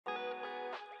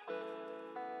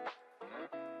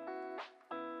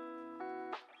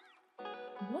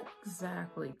What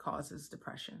exactly causes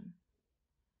depression?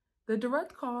 The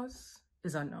direct cause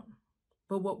is unknown,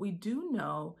 but what we do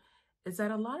know is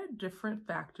that a lot of different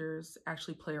factors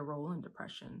actually play a role in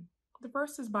depression. The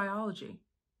first is biology.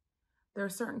 There are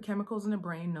certain chemicals in the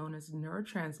brain known as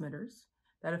neurotransmitters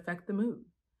that affect the mood,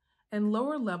 and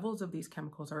lower levels of these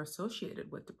chemicals are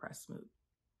associated with depressed mood.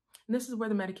 And this is where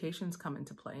the medications come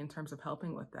into play in terms of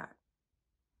helping with that.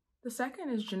 The second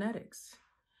is genetics.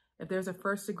 If there's a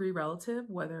first-degree relative,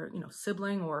 whether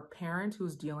sibling or a parent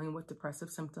who's dealing with depressive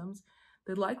symptoms,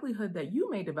 the likelihood that you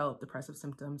may develop depressive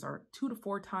symptoms are 2 to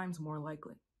 4 times more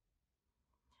likely.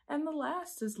 And the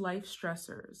last is life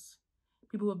stressors.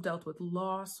 People who have dealt with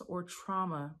loss or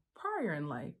trauma prior in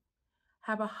life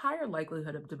have a higher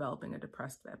likelihood of developing a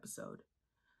depressive episode.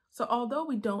 So although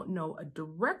we don't know a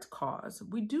direct cause,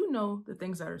 we do know the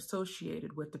things that are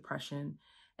associated with depression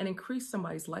and increase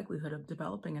somebody's likelihood of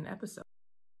developing an episode.